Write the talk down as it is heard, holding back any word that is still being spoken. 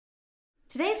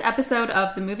Today's episode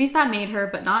of The Movies That Made Her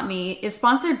But Not Me is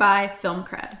sponsored by Film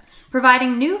Cred.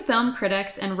 Providing new film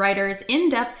critics and writers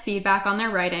in-depth feedback on their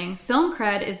writing, Film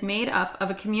Cred is made up of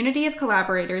a community of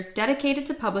collaborators dedicated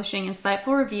to publishing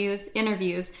insightful reviews,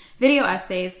 interviews, video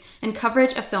essays, and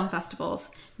coverage of film festivals.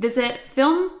 Visit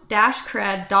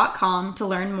film-cred.com to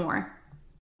learn more.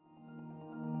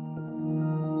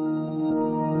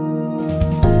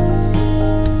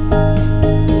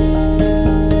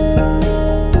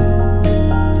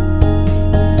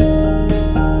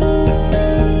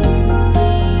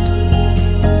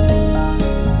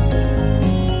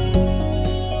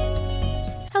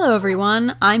 Hello,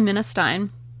 everyone. I'm Minna Stein.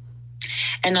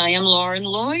 And I am Lauren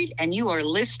Lloyd, and you are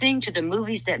listening to The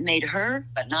Movies That Made Her,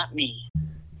 But Not Me.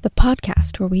 The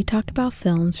podcast where we talk about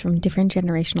films from different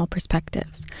generational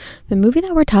perspectives. The movie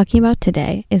that we're talking about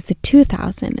today is the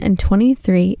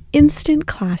 2023 instant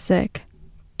classic,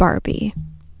 Barbie.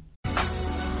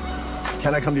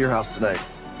 Can I come to your house today?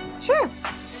 Sure.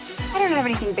 I don't have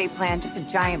anything big planned, just a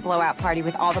giant blowout party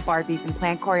with all the Barbies and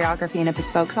planned choreography and a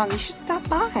bespoke song. You should stop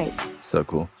by. So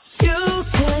cool. You can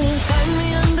find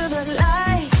me under the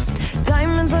lights,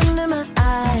 diamonds under my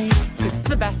eyes. This is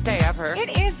the best day ever.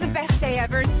 It is the best day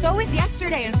ever. So is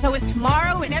yesterday, and so is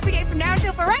tomorrow, and every day from now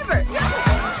until forever. Do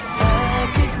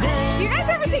you guys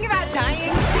ever think about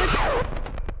dying?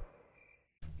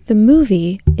 The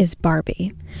movie is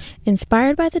Barbie.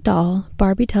 Inspired by the doll,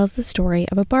 Barbie tells the story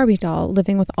of a Barbie doll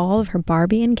living with all of her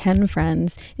Barbie and Ken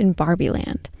friends in Barbie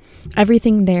Land.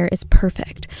 Everything there is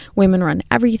perfect. Women run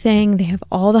everything, they have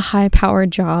all the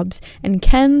high-powered jobs, and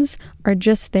Kens are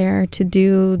just there to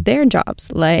do their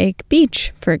jobs, like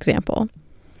beach, for example.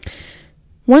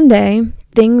 One day,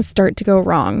 things start to go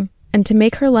wrong. And to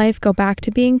make her life go back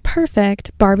to being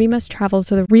perfect, Barbie must travel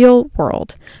to the real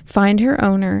world, find her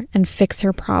owner, and fix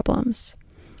her problems.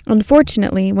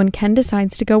 Unfortunately, when Ken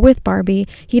decides to go with Barbie,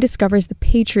 he discovers the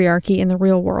patriarchy in the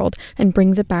real world and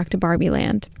brings it back to Barbie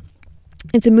Land.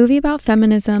 It's a movie about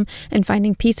feminism and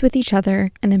finding peace with each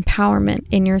other and empowerment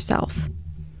in yourself.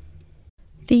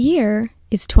 The year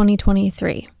is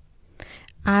 2023.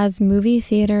 As movie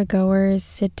theater goers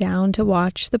sit down to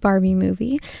watch the Barbie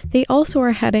movie, they also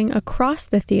are heading across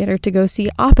the theater to go see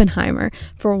Oppenheimer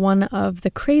for one of the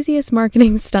craziest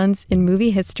marketing stunts in movie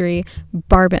history,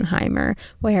 Barbenheimer,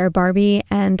 where Barbie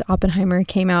and Oppenheimer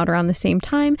came out around the same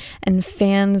time, and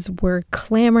fans were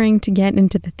clamoring to get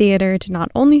into the theater to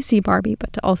not only see Barbie,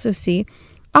 but to also see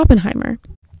Oppenheimer.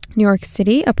 New York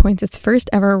City appoints its first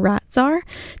ever rat czar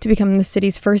to become the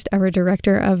city's first ever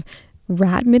director of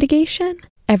rat mitigation.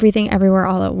 Everything Everywhere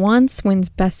All at Once wins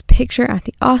Best Picture at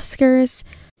the Oscars.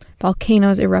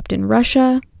 Volcanoes erupt in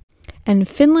Russia. And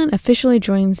Finland officially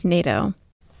joins NATO.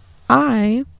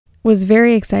 I was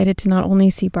very excited to not only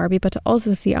see Barbie, but to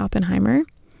also see Oppenheimer.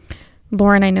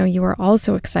 Lauren, I know you are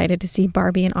also excited to see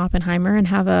Barbie and Oppenheimer and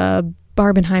have a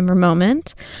Barbenheimer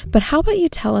moment. But how about you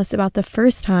tell us about the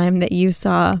first time that you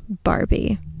saw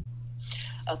Barbie?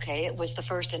 Okay, it was the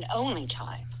first and only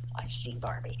time I've seen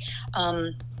Barbie.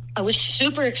 I was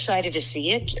super excited to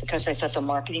see it because I thought the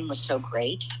marketing was so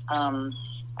great.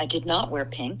 I did not wear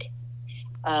pink.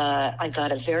 I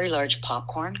got a very large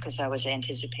popcorn because I was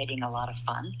anticipating a lot of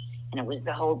fun. And it was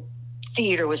the whole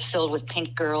theater was filled with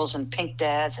pink girls and pink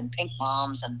dads and pink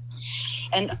moms.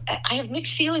 And I have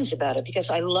mixed feelings about it because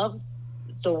I love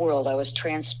the world. I was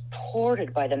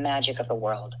transported by the magic of the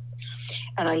world.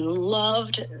 And I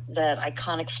loved that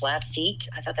iconic flat feet.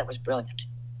 I thought that was brilliant.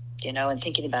 You know, and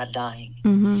thinking about dying.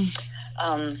 Mm-hmm.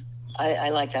 I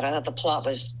like that. I thought the plot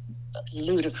was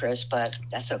ludicrous, but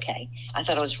that's okay. I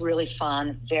thought it was really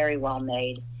fun, very well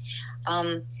made.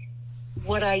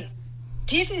 What I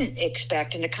didn't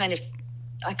expect, and I kind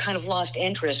of lost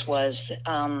interest, was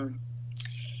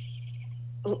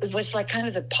it was like kind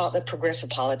of the progressive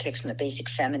politics and the basic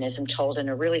feminism told in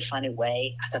a really funny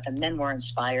way. I thought the men were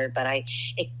inspired, but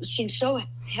it seemed so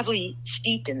heavily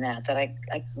steeped in that I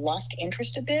lost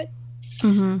interest a bit.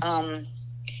 Mm-hmm.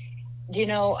 You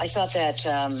know, I thought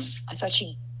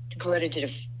Greta did a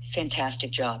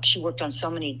fantastic job. She worked on so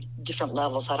many different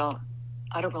levels. I don't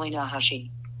really know how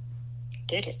she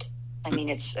did it. I mean,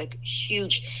 it's a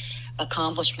huge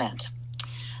accomplishment.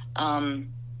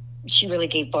 She really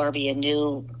gave Barbie a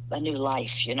new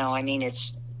life, you know. I mean,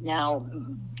 it's now,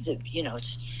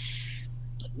 it's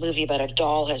a movie about a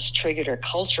doll has triggered her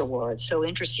culture war. It's so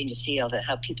interesting to see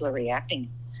how people are reacting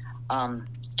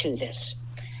to this.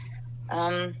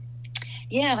 Yeah,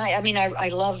 and I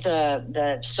love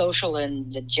the social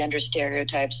and the gender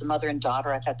stereotypes, the mother and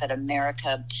daughter. I thought that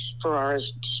America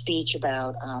Ferrera's speech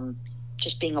about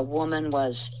just being a woman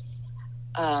was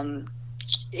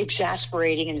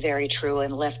exasperating and very true,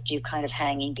 and left you kind of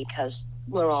hanging because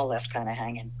we're all left kind of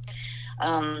hanging.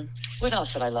 What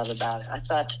else did I love about it? I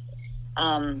thought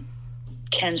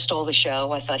Ken stole the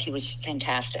show. I thought he was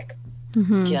fantastic.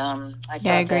 I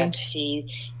thought that he,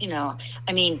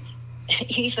 I mean,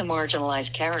 he's the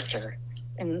marginalized character,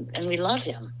 and we love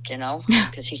him,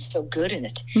 because he's so good in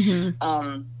it.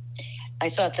 I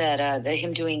thought that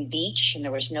him doing beach, and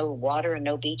there was no water and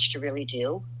no beach to really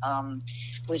do,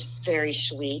 was very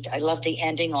sweet. I love the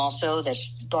ending also, that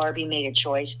Barbie made a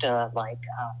choice to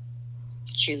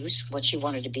choose what she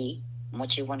wanted to be and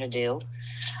what she wanted to do.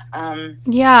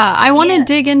 I want to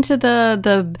dig into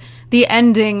the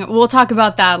ending. We'll talk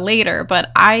about that later,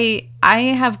 but I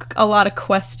have a lot of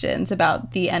questions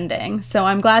about the ending. So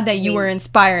I'm glad that you were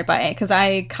inspired by it, because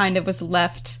I kind of was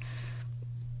left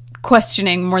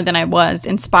questioning more than I was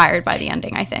inspired by the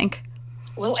ending, I think.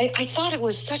 Well, I thought it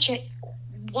was such a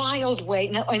wild way.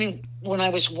 No, I mean, when I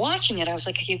was watching it, I was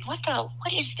like, hey, what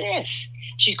is this?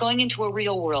 She's going into a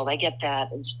real world. I get that.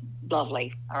 It's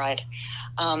lovely. All right.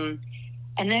 And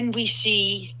then we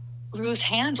see Ruth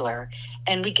Handler,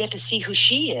 and we get to see who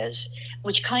she is,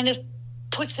 which kind of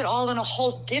puts it all in a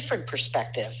whole different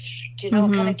perspective. It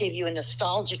kind of gave you a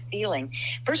nostalgic feeling.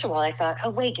 First of all, I thought, oh,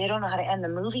 wait, they don't know how to end the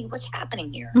movie? What's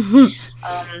happening here?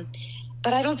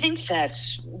 But I don't think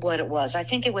that's what it was. I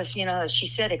think it was, as she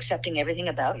said, accepting everything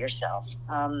about yourself.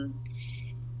 But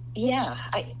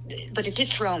it did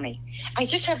throw me. I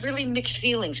just have really mixed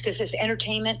feelings, because as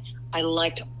entertainment, I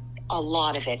liked a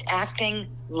lot of it. Acting,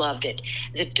 loved it.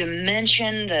 The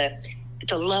dimension, the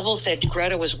levels that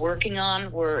Greta was working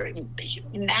on were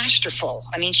masterful.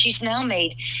 I mean, she's now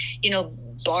made,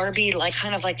 Barbie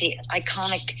kind of like the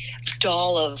iconic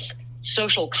doll of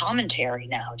social commentary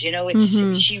now.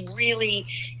 It's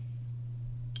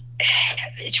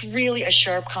it's really a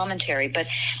sharp commentary, but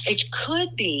it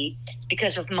could be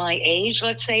because of my age,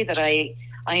 let's say, that I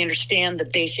understand the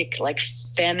basic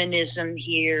feminism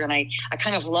here, and I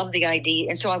kind of love the idea,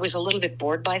 and so I was a little bit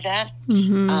bored by that.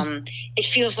 It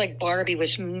feels like Barbie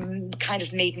was kind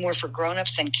of made more for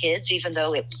grown-ups than kids, even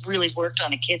though it really worked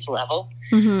on a kid's level.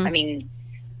 I mean,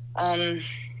 I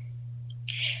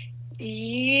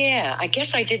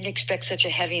guess I didn't expect such a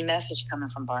heavy message coming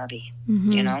from Barbie,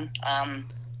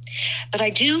 but I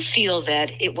do feel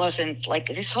that it wasn't like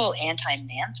this whole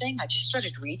anti-man thing. I just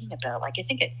started reading about, I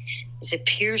think is it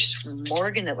Piers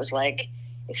Morgan that was like,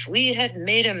 if we had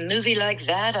made a movie like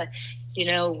that,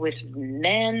 with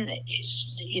men,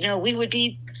 we would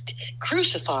be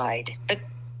crucified. But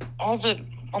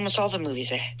almost all the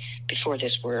movies before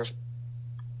this were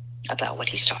about what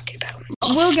he's talking about.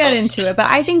 We'll get into it, but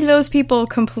I think those people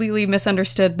completely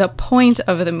misunderstood the point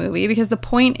of the movie, because the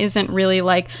point isn't really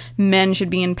like men should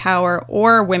be in power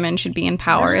or women should be in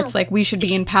power. It's like we should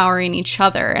be empowering each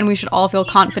other, and we should all feel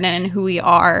confident in who we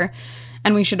are,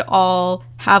 and we should all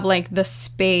have the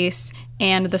space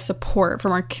and the support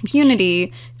from our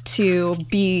community to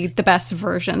be the best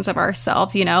versions of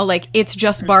ourselves, it's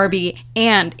just Barbie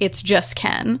and it's just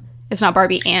Ken. It's not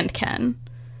Barbie and Ken.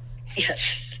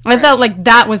 Yes. I felt like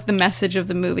that was the message of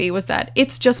the movie, was that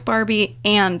it's just Barbie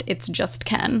and it's just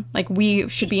Ken. We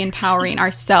should be empowering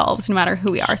ourselves no matter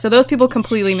who we are. So those people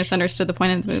completely misunderstood the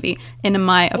point of the movie, in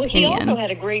my opinion. He also had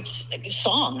a great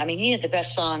song. I mean, he had the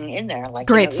best song in there.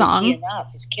 Great song. Is he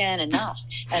enough? Is Ken enough?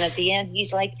 And at the end,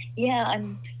 he's like, yeah,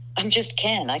 I'm just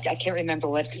Ken. I can't remember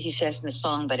what he says in the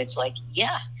song, but it's like,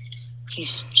 yeah,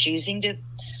 he's choosing to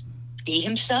be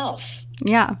himself.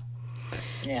 Yeah.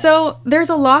 So there's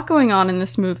a lot going on in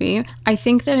this movie. I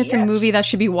think that it's a movie that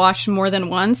should be watched more than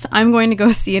once. I'm going to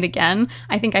go see it again.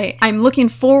 I think I'm looking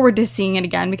forward to seeing it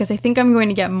again, because I think I'm going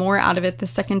to get more out of it the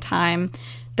second time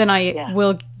than I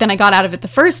got out of it the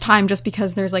first time, just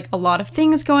because there's a lot of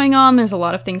things going on. There's a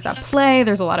lot of things at play.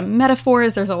 There's a lot of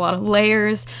metaphors. There's a lot of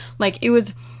layers. It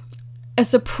was a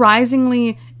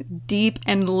surprisingly deep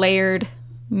and layered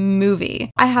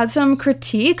movie. I had some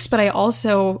critiques, but I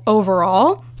also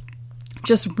overall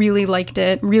just really liked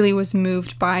it, really was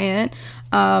moved by it.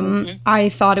 I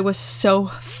thought it was so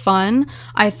fun.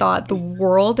 I thought the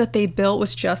world that they built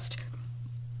was just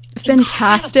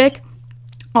fantastic. Incredible.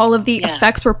 All of the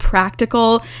effects were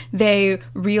practical. They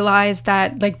realized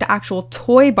that the actual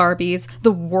toy Barbies,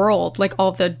 the world,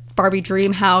 all the Barbie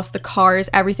dream house, the cars,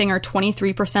 everything are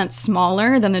 23%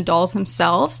 smaller than the dolls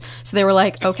themselves. So they were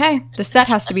like, okay, the set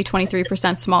has to be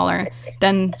 23% smaller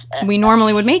than we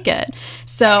normally would make it.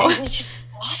 So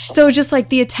just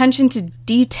the attention to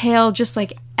detail, just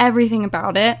everything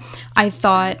about it, I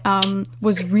thought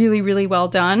was really, really well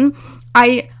done.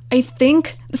 I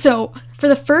think so. For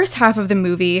the first half of the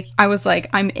movie, I was like,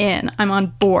 I'm in, I'm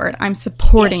on board, I'm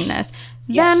supporting this.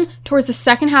 Then, Yes. towards the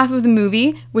second half of the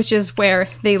movie, which is where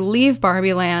they leave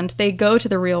Barbie Land, they go to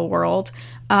the real world,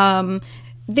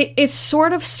 it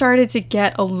sort of started to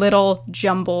get a little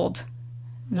jumbled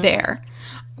there.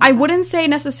 I wouldn't say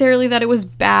necessarily that it was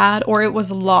bad or it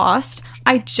was lost.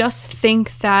 I just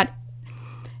think that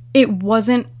it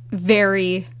wasn't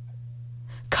very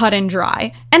cut and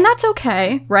dry. And that's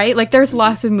okay, right? Like, there's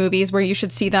lots of movies where you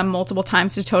should see them multiple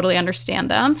times to totally understand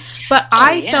them. But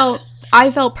I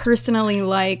felt personally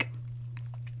like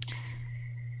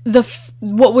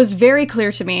what was very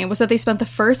clear to me was that they spent the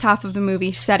first half of the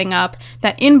movie setting up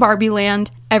that in Barbie Land,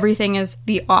 everything is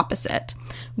the opposite.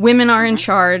 Women are in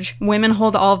charge. Women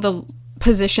hold all of the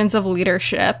positions of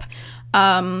leadership.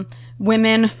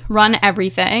 Women run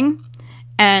everything.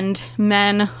 And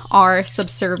men are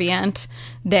subservient.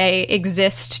 They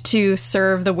exist to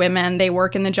serve the women. They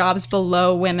work in the jobs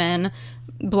below women.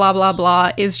 Blah, blah,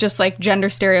 blah. Is just like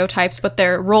gender stereotypes, but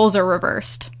their roles are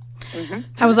reversed.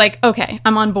 I was like, okay,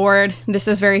 I'm on board. This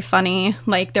is very funny.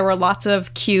 Like, there were lots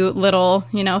of cute little,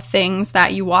 things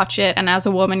that you watch it. And as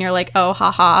a woman, you're like, oh,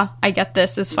 haha, I get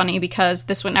this is funny because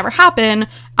this would never happen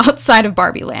outside of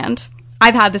Barbie Land.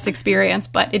 I've had this experience,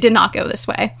 but it did not go this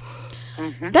way.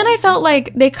 Then I felt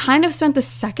like they kind of spent the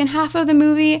second half of the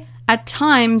movie at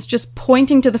times just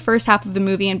pointing to the first half of the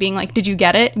movie and being like, did you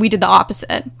get it? We did the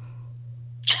opposite.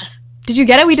 Did you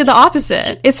get it? We did the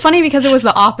opposite. It's funny because it was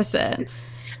the opposite.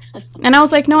 And I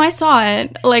was like, no, I saw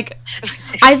it. Like,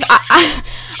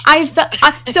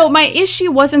 so my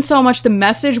issue wasn't so much the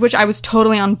message, which I was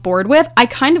totally on board with. I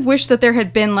kind of wish that there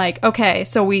had been like, okay,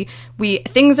 so we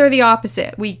things are the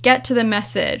opposite. We get to the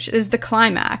message is the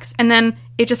climax. And then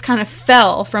it just kind of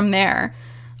fell from there.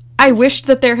 I wished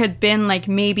that there had been like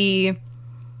maybe,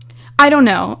 I don't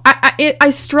know. I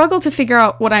struggle to figure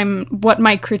out what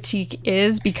my critique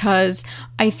is, because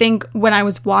I think when I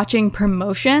was watching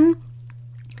promotion,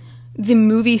 the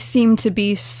movie seemed to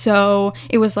be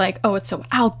it was like, oh, it's so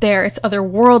out there, it's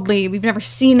otherworldly, we've never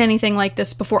seen anything like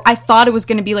this before. I thought it was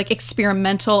going to be like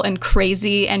experimental and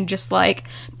crazy and just like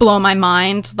blow my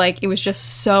mind. Like, it was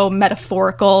just so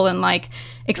metaphorical and like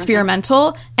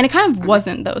experimental, and it kind of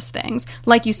wasn't those things.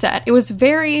 Like you said, it was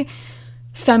very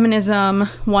feminism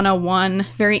 101,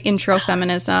 very intro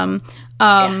feminism.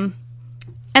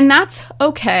 And that's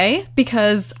okay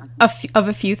because of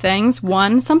a few things.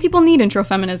 One, some people need intro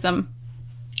feminism.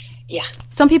 Yeah.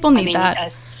 Some people need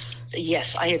that.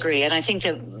 Yes, I agree. And I think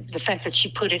that the fact that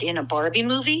she put it in a Barbie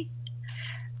movie,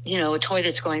 a toy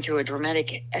that's going through a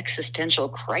dramatic existential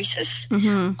crisis,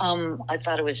 I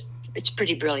thought it's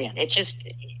pretty brilliant. It just,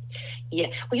 yeah.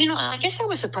 Well, I guess I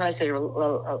was surprised that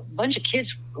a bunch of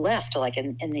kids left, like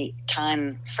in the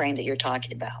time frame that you're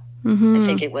talking about. I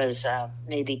think it was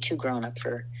maybe too grown up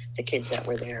for the kids that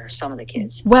were there, some of the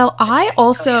kids. Well, I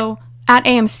also, at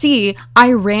AMC,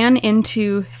 I ran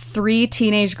into 3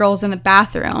 teenage girls in the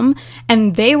bathroom,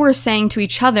 and they were saying to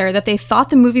each other that they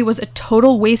thought the movie was a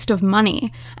total waste of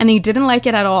money, and they didn't like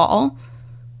it at all.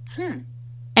 And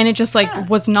it just,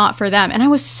 was not for them. And I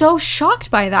was so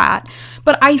shocked by that.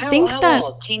 But I think that...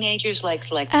 old? Teenagers,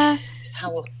 how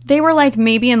old? They were,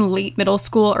 maybe in late middle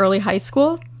school, early high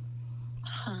school.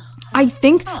 I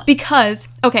think because,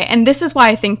 okay, and this is why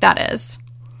I think that is.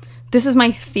 This is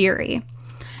my theory.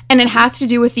 And it has to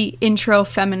do with the intro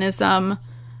feminism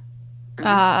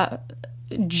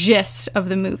gist of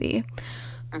the movie.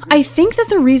 I think that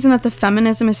the reason that the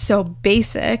feminism is so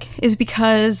basic is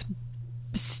because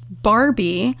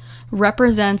Barbie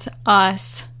represents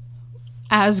us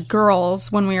as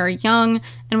girls when we are young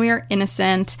and we are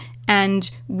innocent and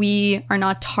we are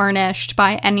not tarnished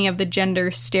by any of the gender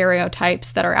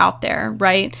stereotypes that are out there,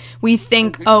 right? We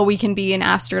think, oh, we can be an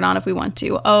astronaut if we want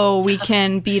to. Oh, we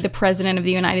can be the president of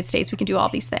the United States. We can do all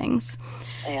these things.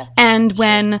 Yeah. And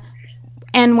when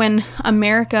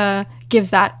America gives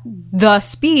the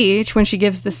speech, when she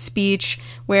gives the speech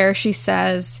where she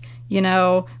says,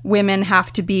 women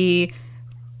have to be,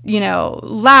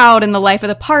 loud in the life of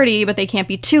the party, but they can't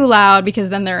be too loud because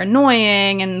then they're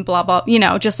annoying and blah, blah,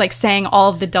 just like saying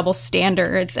all of the double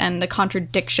standards and the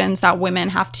contradictions that women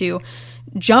have to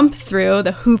jump through,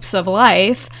 the hoops of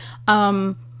life.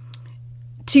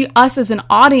 To us as an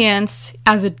audience,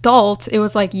 as adults, it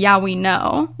was like, yeah, we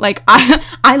know. Like,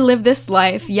 I live this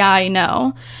life. Yeah, I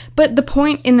know. But the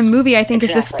point in the movie, I think,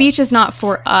 is the speech is not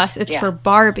for us. It's for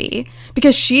Barbie.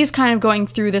 Because she's kind of going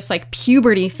through this,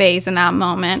 puberty phase in that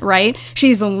moment, right?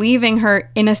 She's leaving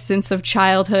her innocence of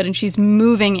childhood and she's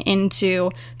moving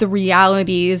into the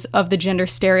realities of the gender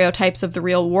stereotypes of the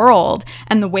real world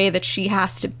and the way that she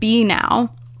has to be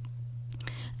now.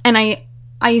 And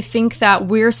I think that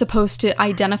we're supposed to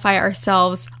identify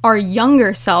ourselves, our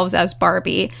younger selves, as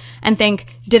Barbie and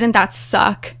think, didn't that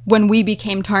suck when we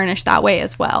became tarnished that way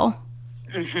as well?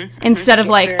 Instead of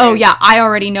like, oh yeah, I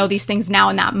already know these things now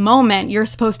in that moment. You're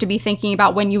supposed to be thinking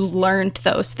about when you learned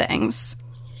those things.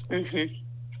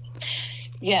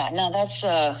 Yeah, no, that's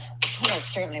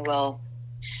certainly well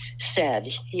said.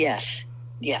 Yes.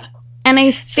 Yeah. And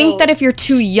I think that if you're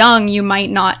too young, you might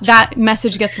not, that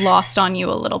message gets lost on you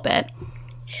a little bit.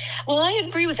 Well, I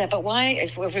agree with that, but why,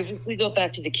 if we go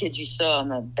back to the kids you saw in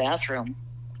the bathroom,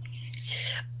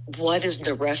 why doesn't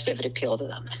the rest of it appeal to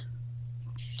them?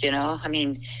 You know, I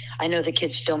mean, I know the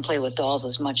kids don't play with dolls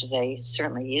as much as they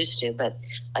certainly used to, but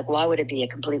like, why would it be a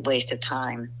complete waste of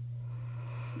time?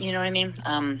 You know what I mean?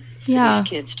 For these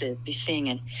kids to be seeing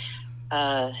it.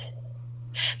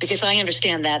 Because I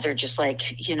understand that they're just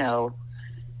like, you know,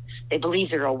 they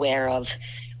believe they're aware of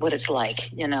what it's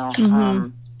like, you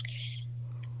know.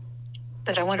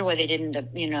 But I wonder why they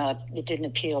didn't, you know, it didn't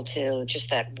appeal to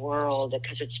just that world,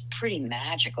 because it's pretty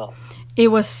magical. It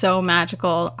was so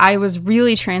magical. I was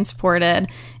really transported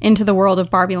into the world of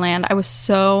Barbie Land. I was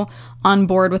so on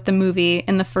board with the movie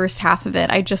in the first half of it.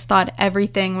 I just thought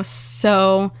everything was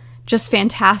so just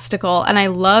fantastical. And I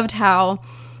loved how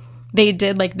they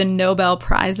did like the Nobel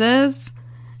Prizes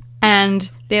and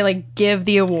they like give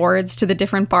the awards to the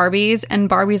different Barbies. And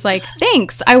Barbie's like,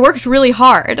 thanks, I worked really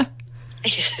hard.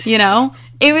 You know,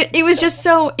 it was just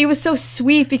so, it was so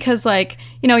sweet because like,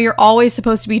 you know, you're always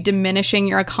supposed to be diminishing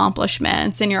your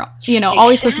accomplishments and you're, you know,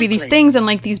 always supposed to be these things. And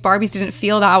like these Barbies didn't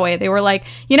feel that way. They were like,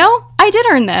 you know, I did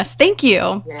earn this. Thank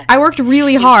you. Yeah. I worked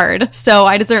really hard, so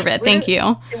I deserve it. Thank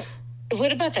you.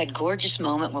 What about that gorgeous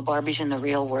moment when Barbie's in the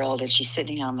real world and she's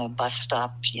sitting on the bus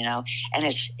stop, you know, and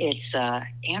it's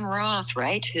Anne Roth,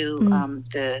 right? Who,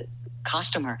 the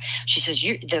costumer, she says,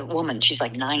 "You're the woman," she's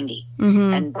like 90,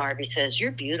 and Barbie says,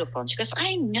 "You're beautiful," and she goes,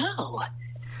 "I know."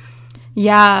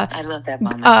 Yeah, I love that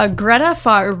moment. Greta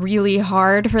fought really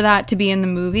hard for that to be in the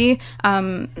movie.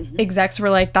 Execs were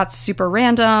like, "That's super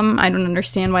random. I don't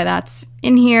understand why that's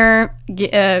in here.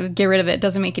 Get rid of it.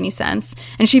 Doesn't make any sense."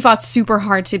 And she fought super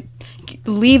hard to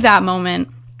leave that moment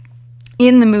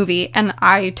in the movie, and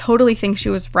I totally think she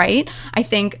was right. I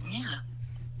think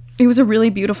it was a really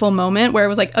beautiful moment where it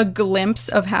was like a glimpse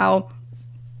of how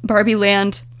Barbie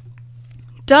Land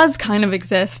does kind of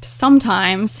exist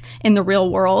sometimes in the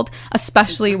real world,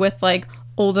 especially with like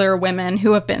older women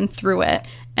who have been through it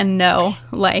and know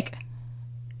like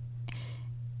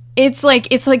it's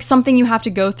like something you have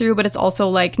to go through, but it's also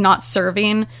like not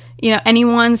serving, you know,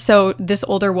 anyone. So this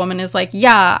older woman is like,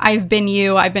 yeah, I've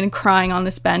been crying on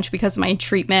this bench because of my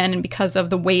treatment and because of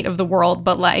the weight of the world,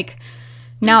 but like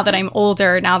now that I'm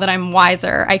older, now that I'm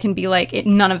wiser, I can be like,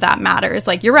 none of that matters.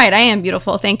 Like, you're right, I am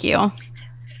beautiful. Thank you.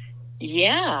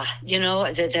 Yeah. You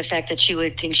know, the fact that she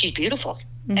would think she's beautiful.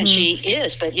 And she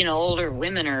is. But, you know, older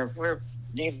women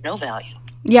they have no value.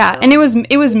 Yeah. So. And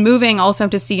it was moving also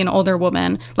to see an older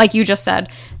woman, like you just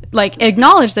said, like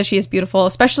acknowledge that she is beautiful,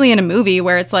 especially in a movie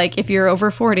where it's like, if you're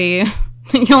over 40...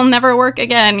 you'll never work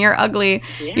again. You're ugly.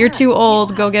 Yeah, you're too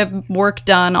old. Yeah. Go get work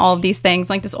done. All of these things.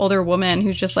 Like this older woman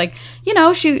who's just like, you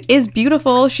know, she is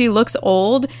beautiful. She looks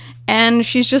old and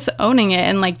she's just owning it.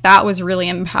 And like that was really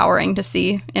empowering to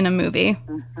see in a movie.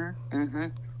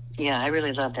 Yeah, I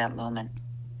really love that moment.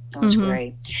 That was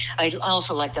great. I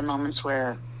also like the moments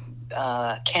where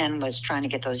Ken was trying to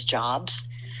get those jobs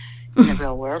in the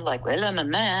real world. Like, well, I'm a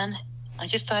man. I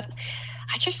just thought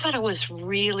it was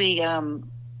really...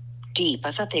 deep.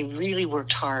 I thought they really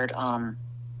worked hard on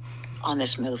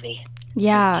this movie.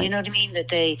 Yeah. Do you know what I mean? That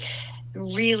they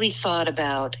really thought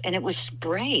about, and it was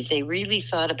brave. They really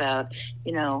thought about,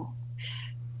 you know,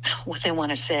 what they want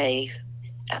to say.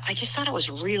 I just thought it was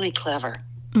really clever.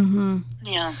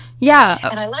 Yeah. Yeah.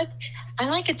 And I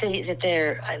like it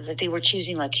that they were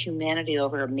choosing like humanity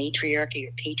over matriarchy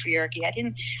or patriarchy. I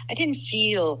didn't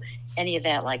feel any of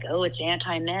that like, oh, it's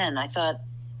anti-men. I thought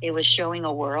it was showing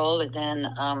a world and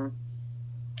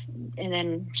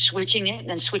then switching it and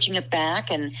then switching it back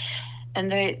and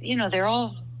they, you know, they're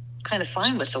all kind of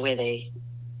fine with the way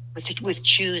with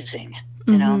choosing,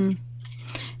 you know.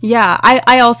 Yeah,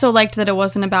 I also liked that it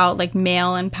wasn't about like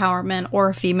male empowerment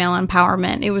or female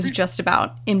empowerment. It was just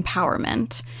about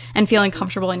empowerment and feeling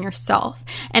comfortable in yourself.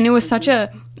 And it was such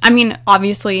a, I mean,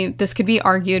 obviously this could be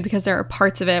argued because there are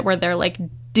parts of it where they're like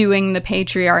doing the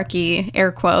patriarchy,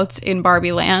 air quotes, in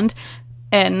Barbie Land.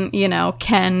 And, you know,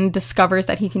 Ken discovers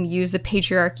that he can use the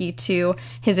patriarchy to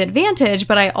his advantage.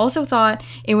 But I also thought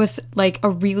it was like a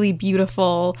really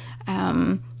beautiful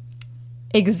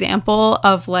example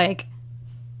of like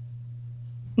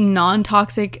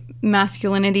non-toxic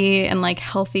masculinity and like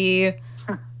healthy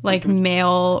like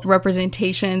male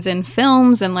representations in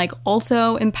films and like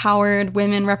also empowered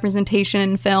women representation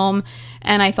in film.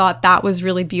 And I thought that was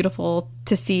really beautiful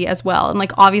to see as well. And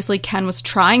like obviously Ken was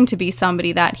trying to be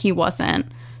somebody that he wasn't,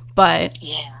 but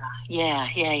yeah.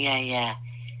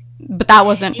 But that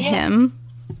wasn't him.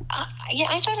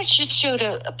 I thought it just showed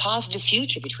a positive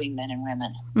future between men and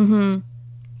women.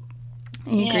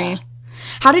 I agree.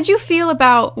 How did you feel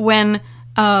about when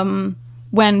the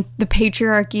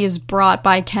patriarchy is brought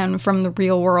by Ken from the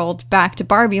real world back to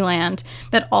Barbie Land,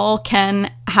 that all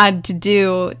Ken had to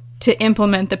do to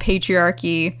implement the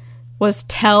patriarchy was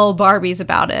tell Barbies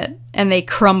about it, and they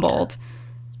crumbled?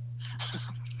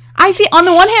 I feel, on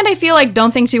the one hand, I feel like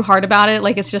don't think too hard about it,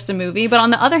 like it's just a movie. But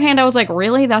on the other hand, I was like,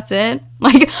 really? That's it?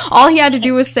 Like, all he had to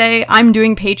do was say, I'm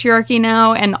doing patriarchy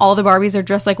now, and all the Barbies are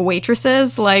dressed like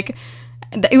waitresses. Like,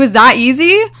 it was that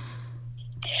easy?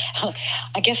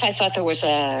 I guess I thought there was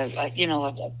a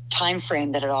time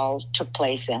frame that it all took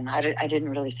place in. I didn't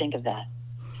really think of that.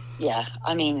 Yeah,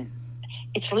 I mean,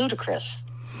 it's ludicrous.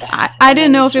 I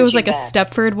didn't know if it was like a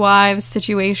Stepford Wives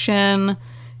situation.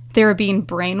 They were being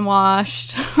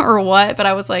brainwashed or what, but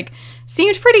I was like,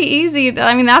 seemed pretty easy.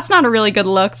 I mean, that's not a really good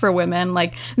look for women.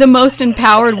 Like, the most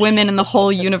empowered women in the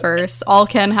whole universe, all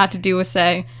Ken had to do was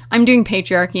say, I'm doing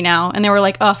patriarchy now. And they were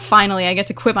like, oh, finally, I get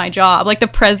to quit my job. Like, the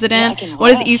president, what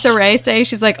does Issa Rae say?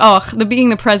 She's like, oh, being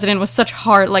the president was such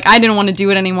hard. Like, I didn't want to do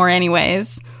it anymore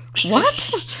anyways.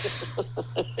 What?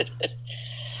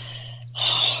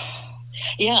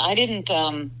 Yeah, I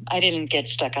didn't get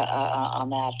stuck on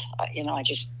that. I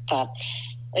just thought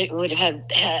it would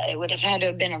have had to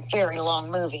have been a very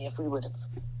long movie if we would have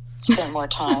spent more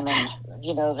time in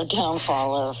the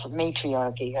downfall of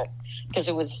matriarchy, because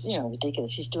it was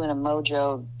ridiculous. She's doing a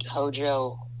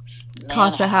Hojo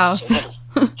Casa House.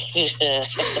 Fabulous.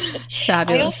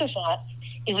 I also thought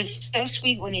it was so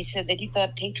sweet when he said that he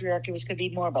thought patriarchy was going to be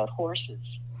more about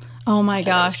horses. Oh my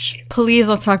gosh. Please,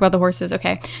 let's talk about the horses.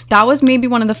 Okay. That was maybe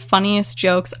one of the funniest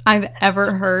jokes I've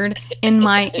ever heard in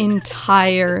my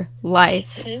entire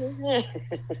life.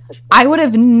 I would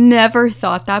have never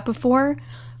thought that before,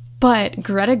 but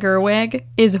Greta Gerwig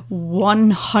is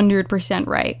 100%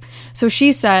 right. So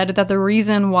she said that the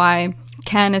reason why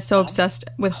Ken is so obsessed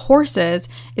with horses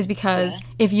is because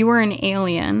if you were an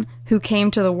alien who came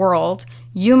to the world,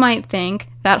 you might think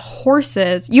that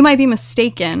you might be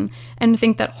mistaken and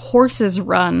think that horses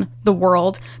run the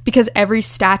world because every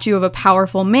statue of a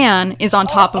powerful man is on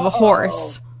top of a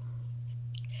horse.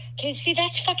 Okay, see,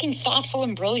 that's fucking thoughtful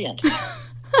and brilliant.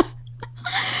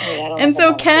 And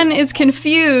so Ken is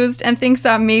confused and thinks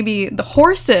that maybe the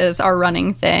horses are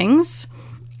running things.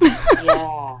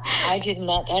 Yeah, I did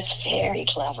not. That's very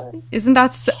clever. Isn't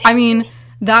that I mean,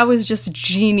 that was just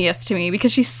genius to me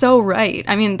because she's so right.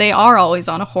 I mean, they are always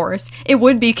on a horse. It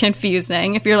would be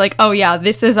confusing if you're like, oh yeah,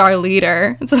 this is our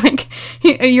leader. It's like,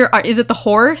 is it the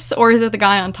horse or is it the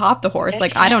guy on top the horse?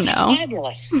 That's I don't know.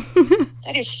 Fabulous.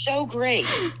 That is so great.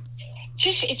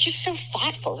 It's just so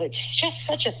thoughtful. It's just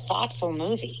such a thoughtful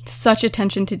movie. Such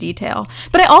attention to detail.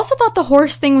 But I also thought the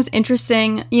horse thing was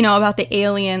interesting, about the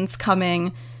aliens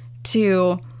coming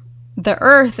to the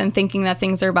Earth and thinking that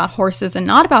things are about horses and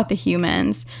not about the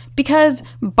humans, because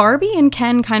Barbie and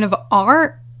Ken kind of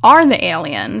are the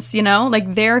aliens,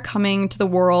 like they're coming to the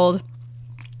world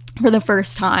for the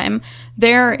first time.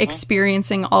 They're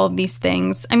experiencing all of these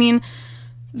things. I mean,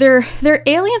 they're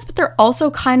aliens, but they're also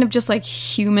kind of just like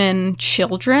human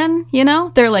children,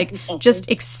 They're like just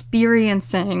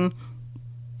experiencing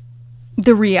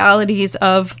the realities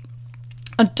of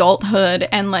adulthood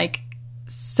and like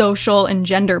social and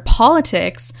gender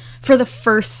politics for the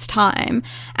first time,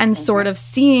 and sort of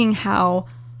seeing how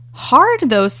hard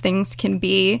those things can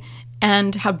be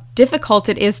and how difficult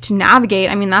it is to navigate.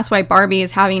 I mean, that's why Barbie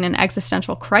is having an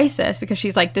existential crisis, because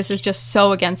she's like, this is just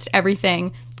so against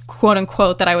everything, quote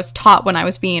unquote, that I was taught when I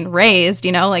was being raised,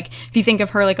 like if you think of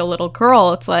her like a little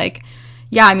girl, it's like,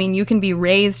 yeah, I mean, you can be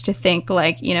raised to think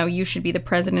like, you should be the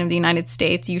president of the United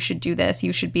States. You should do this.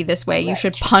 You should be this way. Right. You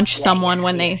should punch someone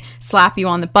when they slap you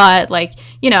on the butt. Like,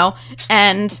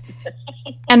 and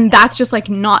that's just like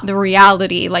not the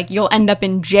reality. Like you'll end up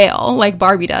in jail like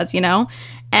Barbie does,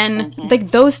 and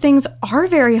like those things are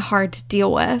very hard to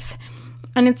deal with.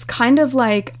 And it's kind of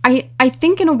like, I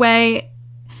think in a way,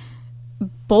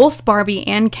 both Barbie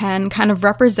and Ken kind of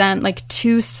represent like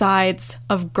two sides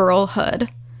of girlhood.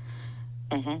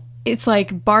 It's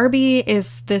like Barbie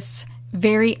is this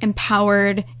very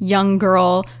empowered young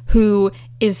girl who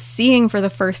is seeing for the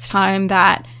first time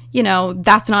that,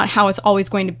 that's not how it's always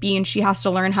going to be, and she has to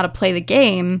learn how to play the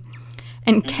game.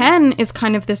 And Ken is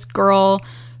kind of this girl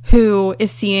who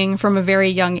is seeing from a very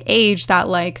young age that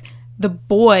like the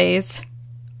boys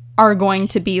are going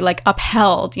to be like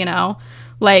upheld, you know?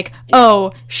 Like,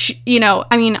 oh, you know,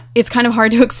 I mean, it's kind of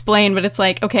hard to explain, but it's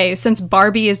like, okay, since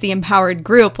Barbie is the empowered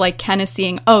group, like Ken is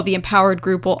seeing, oh, the empowered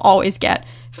group will always get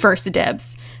first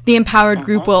dibs. The empowered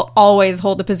group will always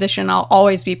hold the position. I'll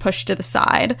always be pushed to the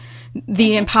side.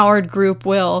 The empowered group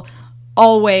will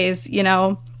always, you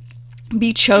know,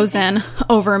 be chosen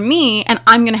over me, and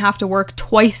I'm going to have to work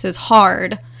twice as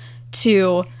hard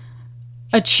to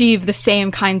achieve the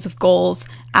same kinds of goals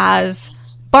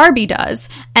as Barbie does.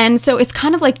 And so it's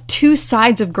kind of like two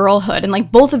sides of girlhood, and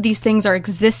like both of these things are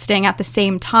existing at the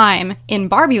same time in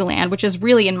Barbie Land, which is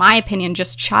really, in my opinion,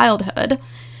 just childhood.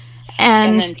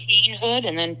 And then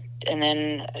teenhood, and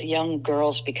then young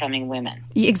girls becoming women.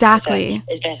 Exactly.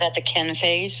 Is that the Ken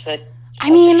phase? That I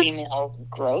mean, the female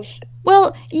growth?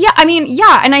 Well, yeah, I mean,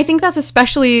 yeah, and I think that's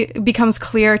especially becomes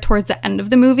clear towards the end of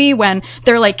the movie when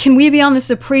they're like, can we be on the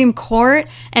Supreme Court?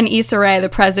 And Issa Rae, the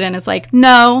president, is like,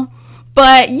 no,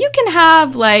 but you can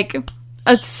have, like,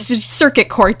 a circuit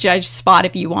court judge spot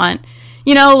if you want.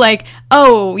 You know, like,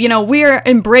 oh, you know, we're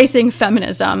embracing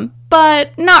feminism,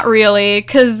 but not really,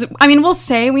 because, I mean, we'll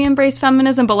say we embrace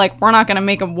feminism, but, like, we're not going to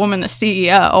make a woman the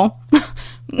CEO.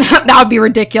 That would be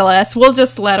ridiculous. We'll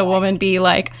just let a woman be,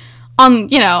 like,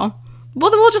 you know,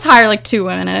 we'll just hire, like, 2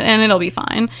 women, and it'll be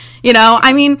fine. You know,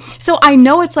 I mean, so I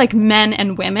know it's, like, men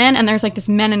and women, and there's, like, this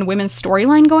men and women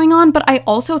storyline going on, but I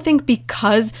also think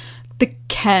because the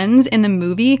Kens in the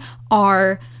movie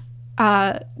are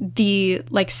the,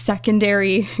 like,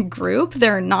 secondary group,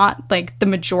 they're not, like, the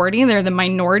majority, they're the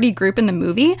minority group in the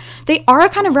movie, they are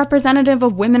kind of representative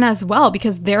of women as well,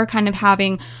 because they're kind of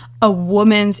having a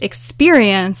woman's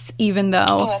experience even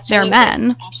though they're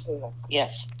men. Absolutely.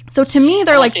 Yes. So to me,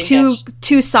 they're like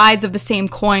two sides of the same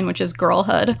coin, which is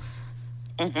girlhood.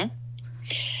 Mm-hmm.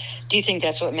 Do you think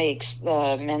that's what makes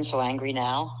men so angry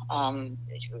now?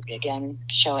 Again,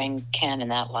 showing Ken in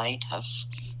that light of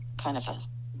kind of a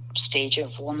stage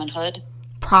of womanhood?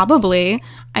 Probably.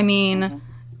 I mean,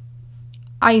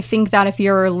 I think that if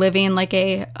you're living like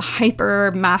a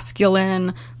hyper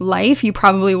masculine life, you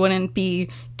probably wouldn't be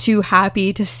too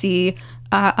happy to see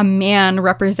a man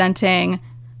representing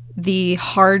the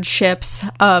hardships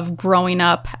of growing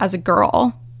up as a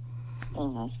girl.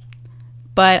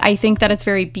 But I think that it's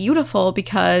very beautiful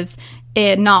because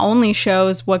it not only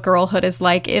shows what girlhood is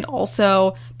like, it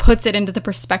also puts it into the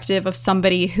perspective of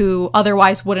somebody who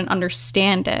otherwise wouldn't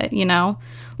understand it, you know?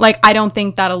 Like, I don't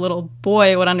think that a little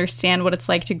boy would understand what it's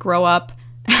like to grow up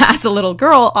as a little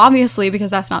girl, obviously,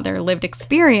 because that's not their lived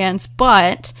experience.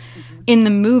 But in the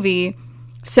movie,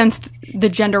 since the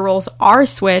gender roles are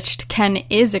switched, Ken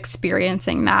is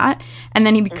experiencing that. And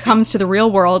then he comes to the real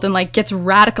world and, like, gets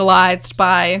radicalized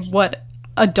by what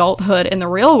adulthood in the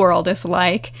real world is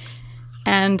like.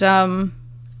 And, has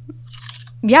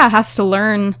to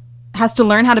learn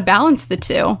how to balance the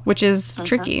two, which is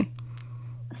tricky.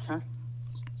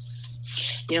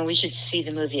 You know, we should see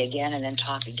the movie again and then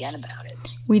talk again about it.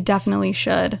 We definitely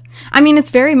should. I mean, it's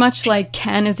very much like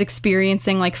Ken is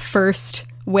experiencing, like, first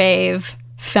wave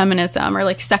feminism or,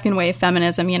 like, second wave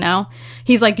feminism, you know?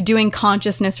 He's, like, doing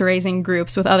consciousness raising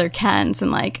groups with other Kens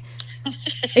and, like,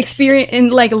 experience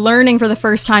and, like, learning for the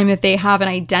first time that they have an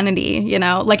identity, you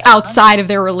know, like, outside of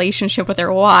their relationship with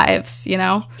their wives, you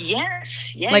know?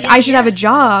 Yes. Yeah, like, I should have a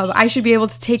job. I should be able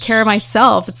to take care of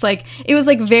myself. It's like, it was,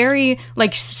 like, very,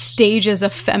 like, stages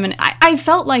of feminine. I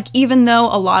felt like even though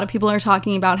a lot of people are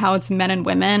talking about how it's men and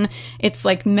women, it's,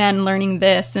 like, men learning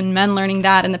this and men learning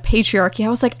that and the patriarchy, I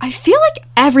was like, I feel like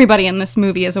everybody in this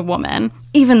movie is a woman,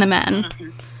 even the men.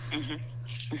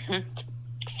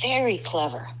 Very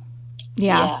clever.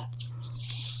 Yeah.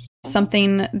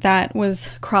 Something that was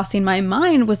crossing my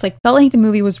mind was, like, felt like the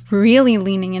movie was really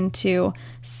leaning into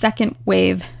second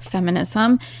wave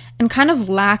feminism and kind of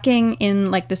lacking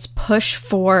in, like, this push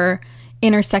for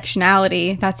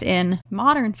intersectionality that's in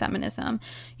modern feminism.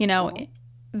 You know,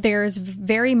 there's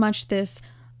very much this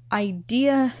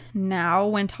idea now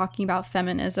when talking about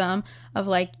feminism of,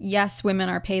 like, yes, women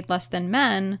are paid less than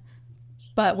men,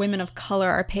 but women of color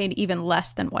are paid even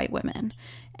less than white women.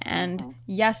 And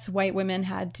yes, white women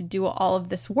had to do all of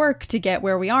this work to get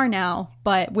where we are now,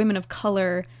 but women of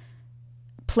color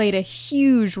played a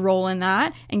huge role in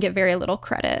that and get very little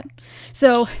credit.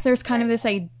 So there's kind of this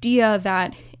idea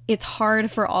that it's hard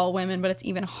for all women, but it's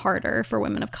even harder for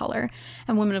women of color.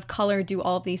 And women of color do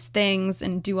all of these things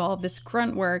and do all of this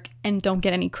grunt work and don't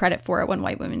get any credit for it when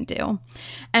white women do.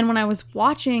 And when I was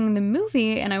watching the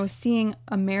movie and I was seeing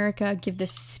America give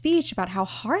this speech about how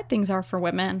hard things are for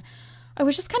women, I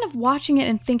was just kind of watching it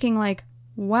and thinking, like,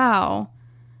 wow,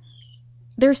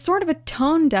 there's sort of a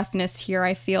tone deafness here,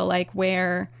 I feel like,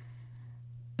 where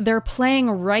they're playing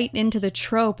right into the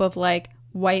trope of like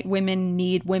white women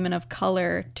need women of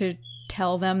color to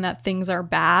tell them that things are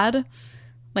bad.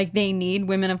 Like they need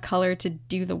women of color to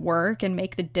do the work and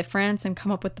make the difference and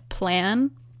come up with the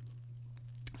plan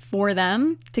for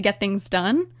them to get things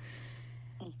done.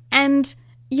 And,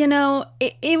 you know,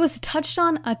 it was touched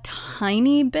on a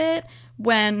tiny bit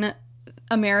when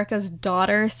America's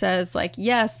Daughter says, like,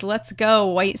 yes, let's go,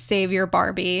 white savior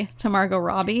Barbie, to Margot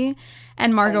Robbie.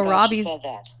 And Margot Robbie's... said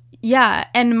that. Yeah,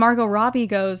 and Margot Robbie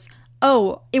goes,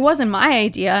 oh, it wasn't my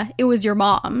idea, it was your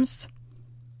mom's.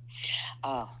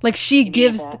 Like, she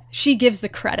gives the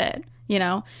credit, you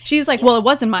know? She's like, well, it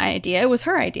wasn't my idea, it was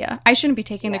her idea. I shouldn't be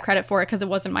taking the credit for it because it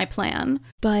wasn't my plan.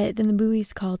 But then the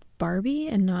movie's called Barbie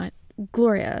and not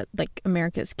Gloria, like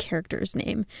America's character's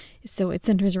name. So it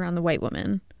centers around the white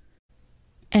woman.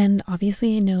 And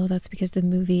obviously I know that's because the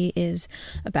movie is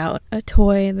about a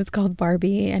toy that's called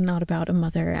Barbie and not about a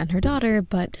mother and her daughter,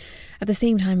 but at the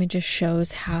same time it just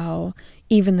shows how,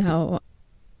 even though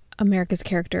America's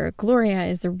character Gloria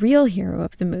is the real hero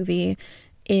of the movie,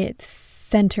 it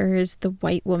centers the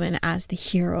white woman as the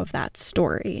hero of that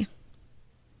story.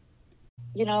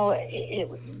 You know,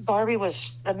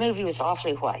 the movie was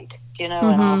awfully white, you know,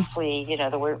 and awfully, you know,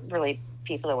 there were really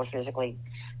people that were physically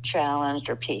challenged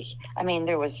or I mean,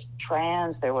 there was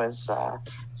trans, there was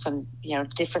some, you know,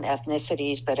 different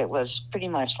ethnicities, but it was pretty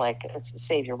much like it's the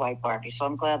savior white Barbie. So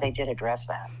I'm glad they did address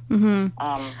that.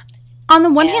 On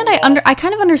the one hand, I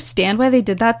kind of understand why they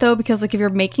did that though, because like if you're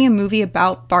making a movie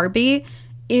about Barbie,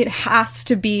 it has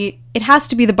to be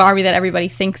the Barbie that everybody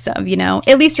thinks of, you know,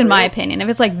 at least in my opinion. If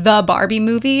it's like the Barbie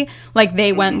movie, like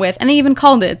they went with, and they even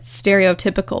called it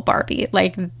stereotypical Barbie,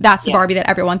 like that's the Barbie that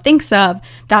everyone thinks of,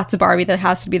 that's the Barbie that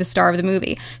has to be the star of the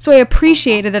movie. So I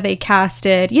appreciated that they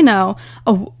casted, you know,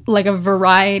 a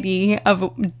variety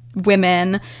of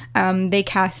women. They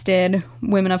casted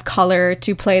women of color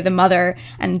to play the mother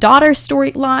and daughter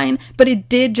storyline, but it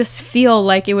did just feel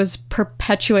like it was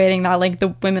perpetuating that, like,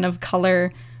 the women of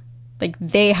color, like,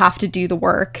 they have to do the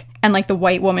work, and like the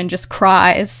white woman just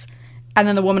cries and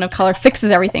then the woman of color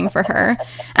fixes everything for her.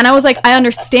 And I was like, I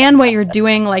understand what you're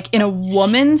doing, like, in a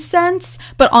woman's sense,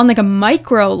 but on like a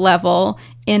micro level,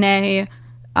 in an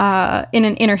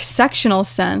intersectional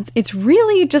sense, it's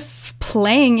really just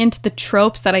playing into the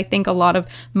tropes that I think a lot of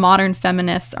modern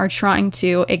feminists are trying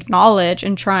to acknowledge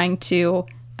and trying to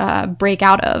break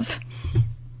out of.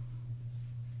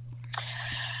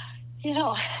 You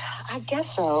know, I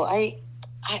guess so. I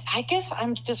guess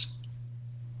I'm just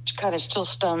kind of still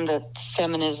stunned that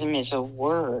feminism is a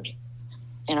word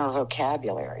in our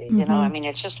vocabulary. You know, I mean,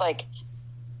 it's just like,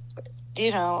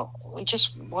 you know, we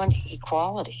just want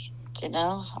equality. You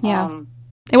know? Yeah.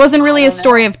 It wasn't really a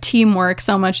story of teamwork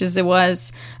so much as it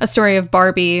was a story of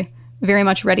Barbie very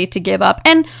much ready to give up.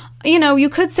 And, you know, you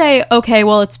could say, okay,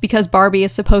 well, it's because Barbie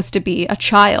is supposed to be a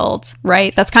child,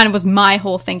 right? That's kind of was my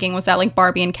whole thinking, was that like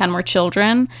Barbie and Ken were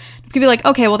children. You could be like,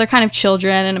 okay, well, they're kind of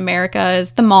children and America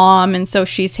is the mom, and so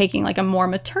she's taking like a more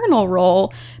maternal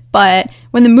role. But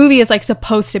when the movie is like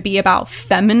supposed to be about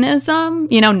feminism,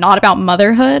 you know, not about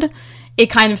motherhood, it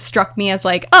kind of struck me as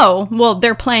like, oh, well,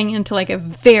 they're playing into like a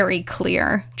very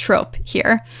clear trope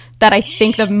here that I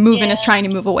think the movement is trying to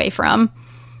move away from.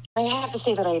 I have to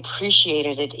say that I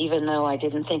appreciated it, even though I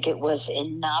didn't think it was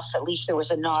enough. At least there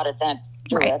was a nod at that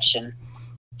direction.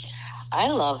 Right. I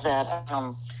love that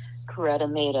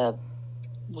Coretta made a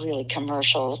really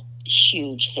commercial,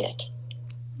 huge hit.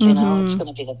 You know, it's going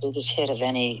to be the biggest hit of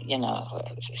any, you know,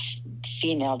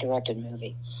 female-directed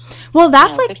movie. Well,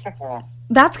 that's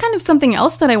that's kind of something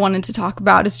else that I wanted to talk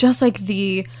about. It's just like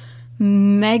the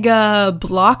mega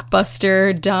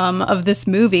blockbuster dumb of this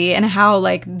movie, and how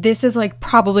like this is like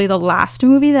probably the last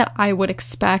movie that I would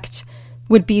expect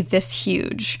would be this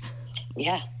huge.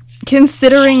 Yeah.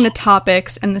 Considering the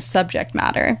topics and the subject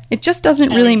matter, it just doesn't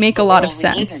really make a lot of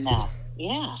sense.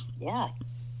 Yeah.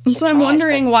 And so I'm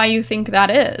wondering why you think that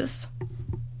is.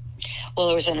 Well,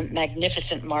 there was a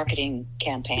magnificent marketing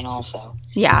campaign also.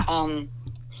 Yeah.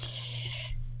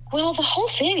 Well, the whole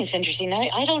thing is interesting.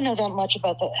 I don't know that much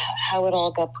about how it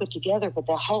all got put together, but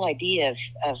the whole idea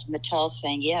of Mattel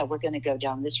saying, yeah, we're going to go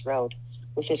down this road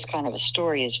with this kind of a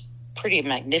story is pretty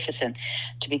magnificent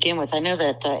to begin with. I know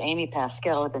that Amy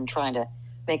Pascal had been trying to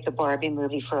make the Barbie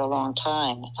movie for a long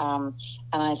time. And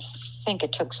I think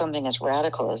it took something as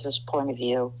radical as this point of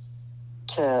view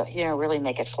to, you know, really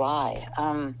make it fly.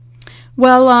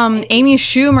 Amy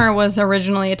Schumer was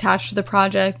originally attached to the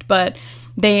project, but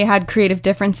they had creative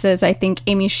differences. I think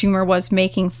Amy Schumer was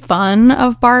making fun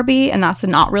of Barbie, and that's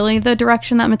not really the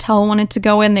direction that Mattel wanted to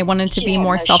go in. They wanted to be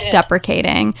more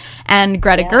self-deprecating. And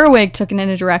Greta Gerwig took it in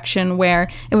a direction where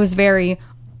it was very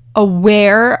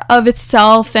aware of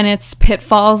itself and its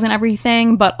pitfalls and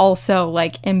everything, but also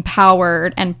like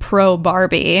empowered and pro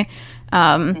Barbie,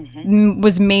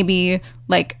 was maybe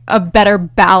like a better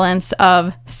balance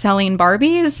of selling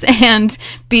Barbies and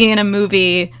being a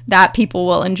movie that people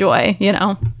will enjoy, you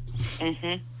know?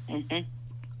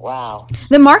 Wow.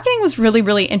 The marketing was really,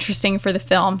 really interesting for the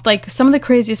film. Like some of the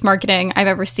craziest marketing I've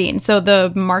ever seen. So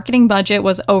the marketing budget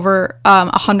was over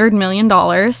 $100 million.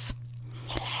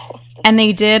 And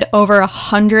they did over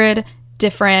 100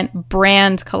 different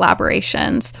brand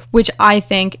collaborations, which I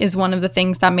think is one of the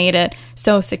things that made it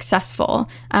so successful.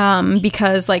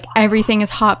 Because like everything is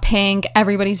hot pink,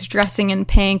 everybody's dressing in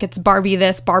pink, it's Barbie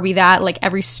this, Barbie that, like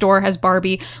every store has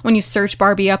Barbie. When you search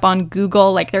Barbie up on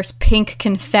Google, like there's pink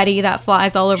confetti that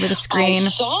flies all over the screen. I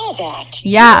saw that.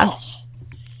 Yeah. Yes.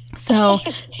 So,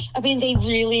 I mean, they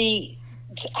really,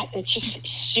 it's just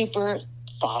super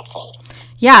thoughtful.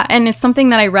 yeah, and it's something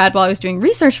that I read while I was doing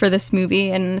research for this movie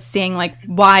and seeing, like,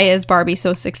 why is Barbie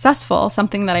so successful?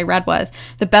 Something that I read was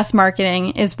the best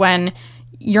marketing is when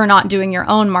you're not doing your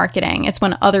own marketing. It's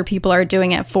when other people are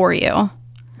doing it for you.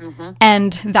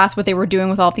 And that's what they were doing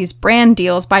with all these brand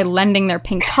deals by lending their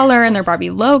pink color and their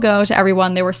Barbie logo to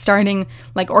everyone. They were starting,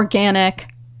 like, organic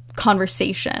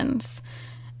conversations.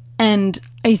 And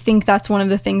I think that's one of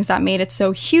the things that made it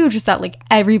so huge is that like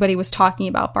everybody was talking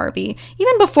about Barbie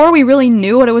even before we really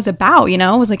knew what it was about, you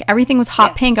know. It was like everything was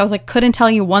hot pink. I was like, couldn't tell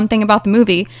you one thing about the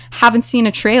movie, haven't seen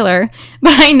a trailer,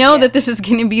 but I know that this is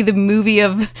going to be the movie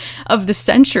of the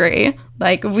century.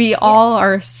 Like we all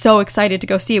are so excited to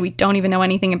go see it. We don't even know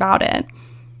anything about it.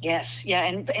 Yes, yeah,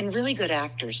 and really good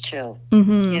actors too.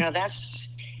 You know, that's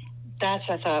I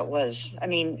thought was, I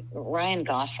mean, Ryan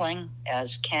Gosling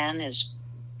as Ken is,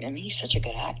 I mean, he's such a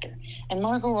good actor. And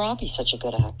Margot Robbie's such a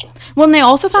good actor. Well, and they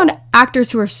also found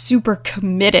actors who are super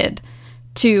committed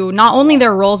to not only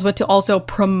their roles, but to also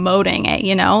promoting it,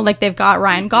 you know? Like, they've got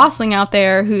Ryan Gosling out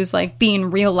there who's, like,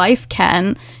 being real-life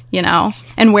Ken, you know?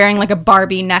 And wearing, like, a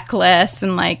Barbie necklace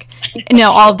and, like, you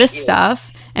know, all this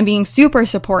stuff. And being super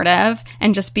supportive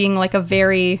and just being, like, a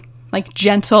very, like,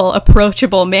 gentle,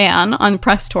 approachable man on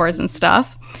press tours and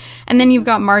stuff. And then you've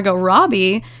got Margot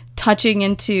Robbie touching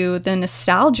into the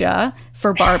nostalgia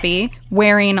for Barbie,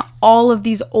 wearing all of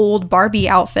these old Barbie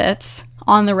outfits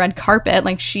on the red carpet.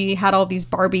 Like she had all these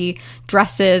Barbie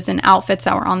dresses and outfits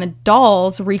that were on the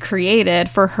dolls recreated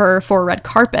for her for red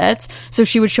carpets. So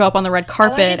she would show up on the red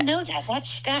carpet. Oh, I didn't know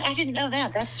that. I didn't know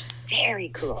that. That's very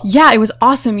cool. Yeah, it was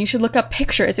awesome. You should look up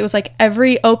pictures. It was like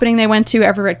every opening they went to,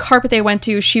 every red carpet they went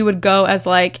to, she would go as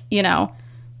like, you know,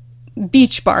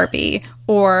 beach Barbie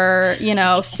or, you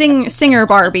know, singer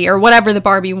Barbie or whatever the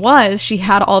Barbie was. She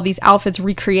had all these outfits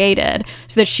recreated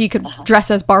so that she could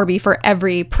dress as Barbie for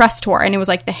every press tour. And it was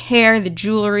like the hair, the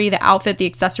jewelry, the outfit, the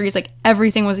accessories, like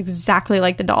everything was exactly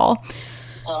like the doll.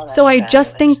 So I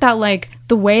just think that like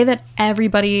the way that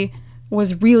everybody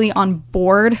was really on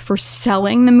board for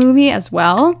selling the movie as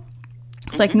well.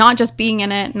 It's like not just being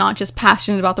in it, not just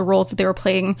passionate about the roles that they were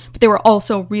playing, but they were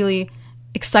also really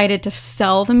excited to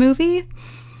sell the movie.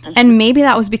 And maybe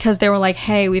that was because they were like,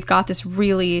 hey, we've got this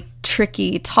really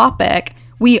tricky topic.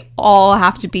 We all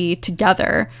have to be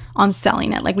together on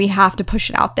selling it. Like we have to push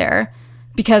it out there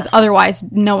because otherwise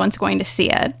no one's going to see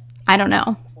it. I don't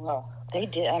know. Well, they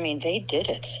did. I mean, they did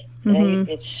it.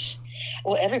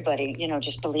 Well, everybody, you know,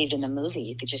 just believed in the movie.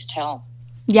 You could just tell.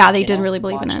 Yeah, they did really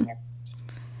believe in it.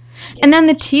 And then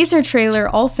the teaser trailer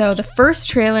also, the first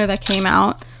trailer that came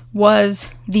out was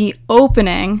the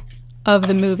opening of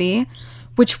the movie,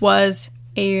 which was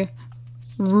a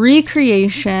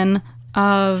recreation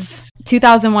of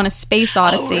 2001 A Space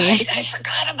Odyssey. Oh, right. I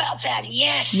forgot about that.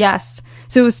 Yes. Yes.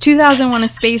 So it was 2001 A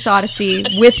Space Odyssey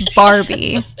with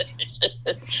Barbie.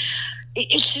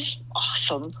 It's just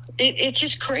awesome. It's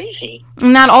just crazy.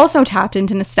 And that also tapped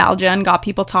into nostalgia and got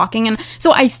people talking. And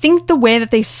so I think the way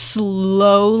that they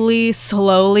slowly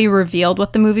revealed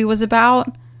what the movie was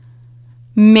about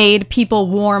made people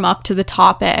warm up to the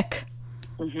topic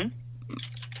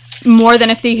more than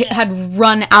if they had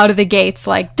run out of the gates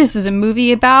like, this is a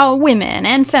movie about women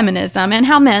and feminism and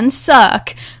how men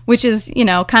suck, which is, you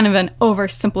know, kind of an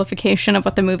oversimplification of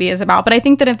what the movie is about. But I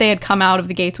think that if they had come out of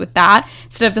the gates with that,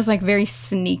 instead of this like very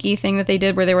sneaky thing that they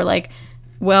did where they were like,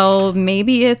 well,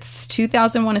 maybe it's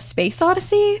 2001 A Space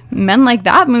Odyssey? Men like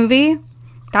that movie.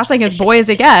 That's like as boy as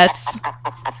it gets.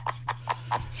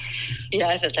 Yeah,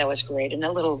 I thought that was great. And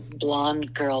that little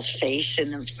blonde girl's face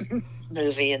in the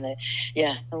movie, and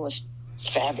it was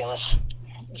fabulous.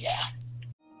 Yeah.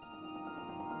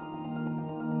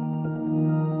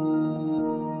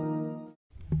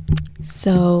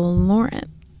 So,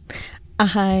 Lauren,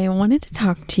 I wanted to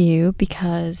talk to you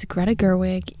because Greta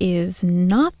Gerwig is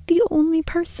not the only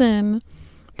person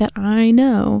that I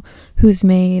know who's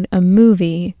made a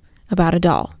movie about a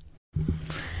doll.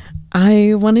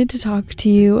 I wanted to talk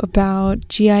to you about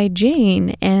G.I.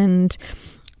 Jane and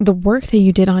the work that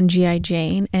you did on G.I.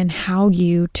 Jane and how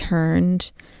you turned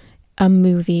a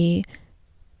movie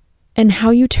and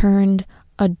how you turned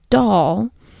a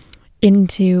doll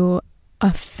into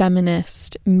a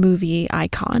feminist movie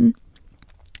icon.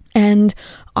 And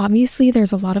obviously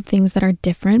there's a lot of things that are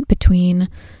different between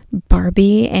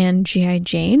Barbie and G.I.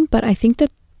 Jane, but I think that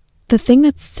the thing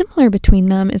that's similar between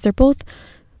them is they're both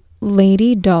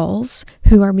lady dolls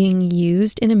who are being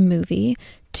used in a movie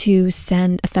to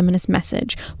send a feminist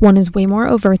message. One is way more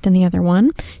overt than the other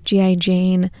one. G.I.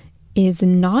 Jane is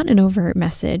not an overt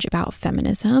message about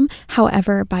feminism.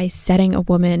 However, by setting a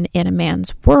woman in a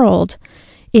man's world,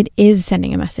 it is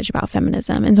sending a message about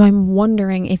feminism. And so I'm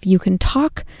wondering if you can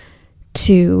talk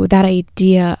to that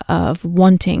idea of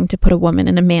wanting to put a woman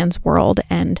in a man's world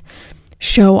and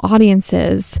show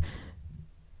audiences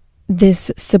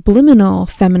this subliminal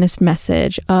feminist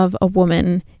message of a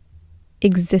woman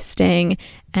existing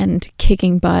and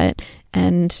kicking butt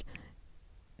and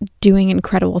doing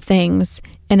incredible things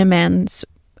in a man's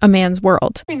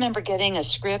world. I remember getting a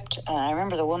script. I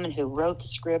remember the woman who wrote the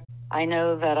script. I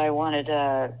know that I wanted,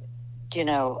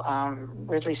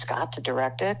 Ridley Scott to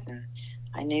direct it, and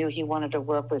I knew he wanted to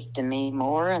work with Demi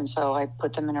Moore, and so I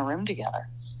put them in a room together,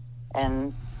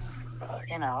 and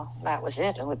that was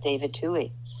it. And with David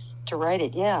Twohy to write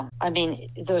it, yeah. I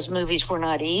mean, those movies were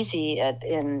not easy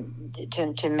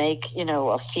to make,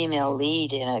 a female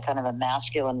lead in a kind of a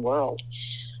masculine world.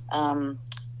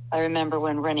 I remember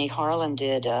when Rennie Harlan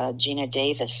did Gina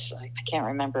Davis. I can't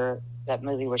remember that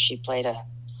movie where she played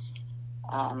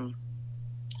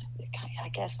I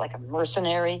guess like a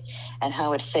mercenary, and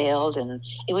how it failed. And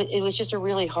it was just a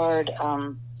really hard,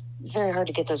 very hard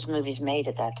to get those movies made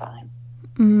at that time.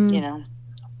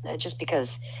 Just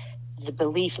because the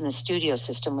belief in the studio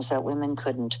system was that women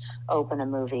couldn't open a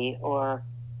movie, or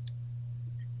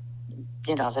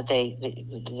that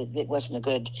it wasn't a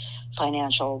good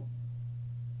financial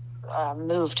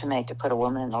move to put a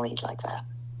woman in the lead like that.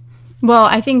 Well,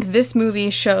 I think this movie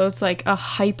shows like a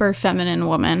hyper feminine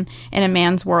woman in a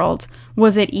man's world.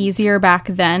 Was it easier back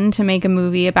then to make a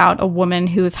movie about a woman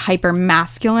who's hyper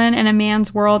masculine in a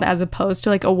man's world, as opposed to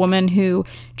like a woman who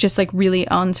just like really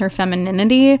owns her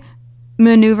femininity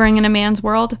maneuvering in a man's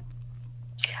world?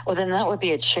 Well, then that would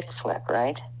be a chick flick,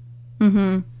 right?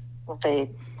 Mm-hmm. What they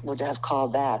would have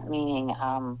called that, meaning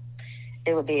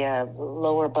it would be a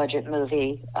lower budget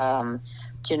movie,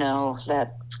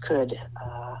 that could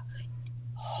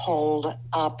hold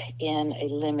up in a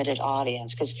limited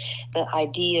audience. Because the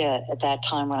idea at that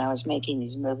time when I was making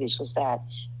these movies was that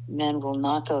men will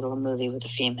not go to a movie with a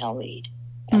female lead.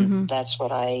 And that's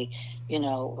what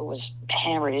was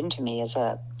hammered into me as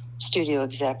a studio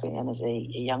exec and as a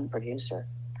young producer.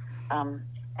 And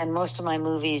most of my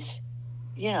movies,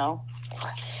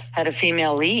 had a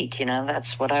female lead.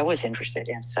 That's what I was interested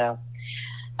in. So,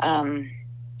 but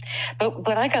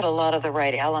I got a lot of the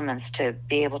right elements to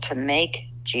be able to make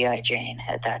G.I. Jane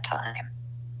at that time.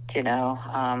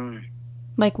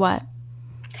 Like what?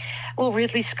 Well,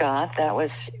 Ridley Scott, that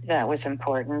was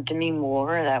important. Demi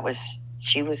Moore,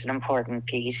 she was an important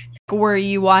piece. Were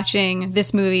you watching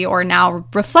this movie or now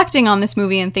reflecting on this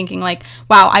movie and thinking like,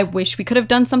 wow, I wish we could have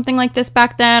done something like this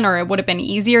back then, or it would have been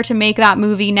easier to make that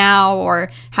movie now,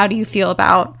 or how do you feel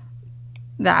about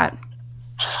that?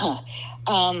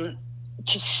 To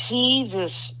see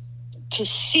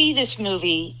this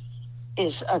movie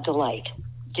is a delight.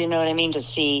 Do you know what I mean? To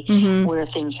see where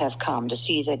things have come, to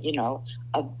see that,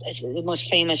 the most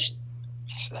famous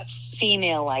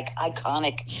female, like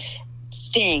iconic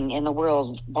thing in the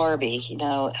world, Barbie,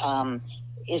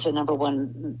 is a number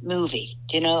one movie.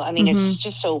 I mean, it's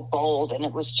just so bold, and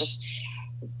it was just,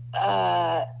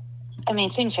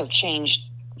 things have changed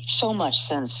so much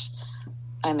since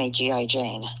I made G.I.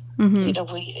 Jane. I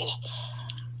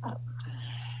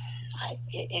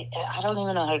don't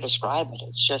even know how to describe it.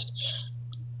 It's just,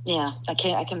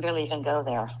 I can barely even go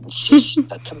there. It's just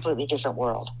a completely different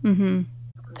world.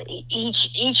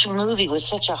 Each movie was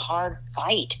such a hard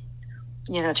fight,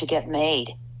 to get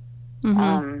made.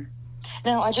 No,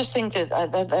 I just think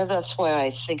that's why I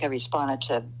think I responded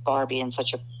to Barbie in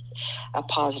such a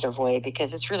positive way,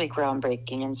 because it's really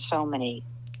groundbreaking in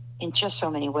just so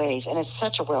many ways, and it's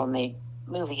such a well-made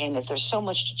movie, and if there's so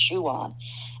much to chew on,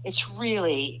 it's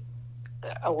really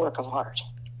a work of art.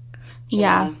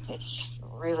 Yeah, it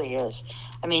really is.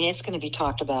 I mean, it's going to be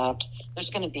talked about. There's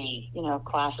going to be,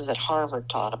 classes at Harvard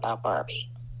taught about Barbie.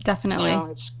 Definitely. You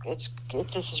know,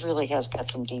 this really has got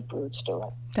some deep roots to it.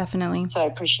 Definitely. So I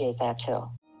appreciate that too.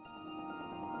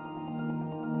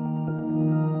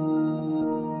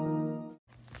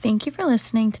 Thank you for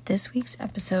listening to this week's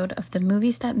episode of The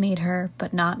Movies That Made Her,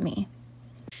 But Not Me.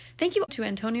 Thank you to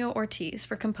Antonio Ortiz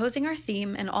for composing our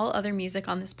theme and all other music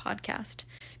on this podcast.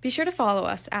 Be sure to follow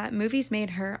us at Movies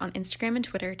Made Her on Instagram and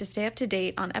Twitter to stay up to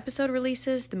date on episode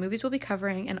releases, the movies we'll be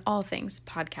covering, and all things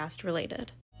podcast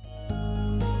related.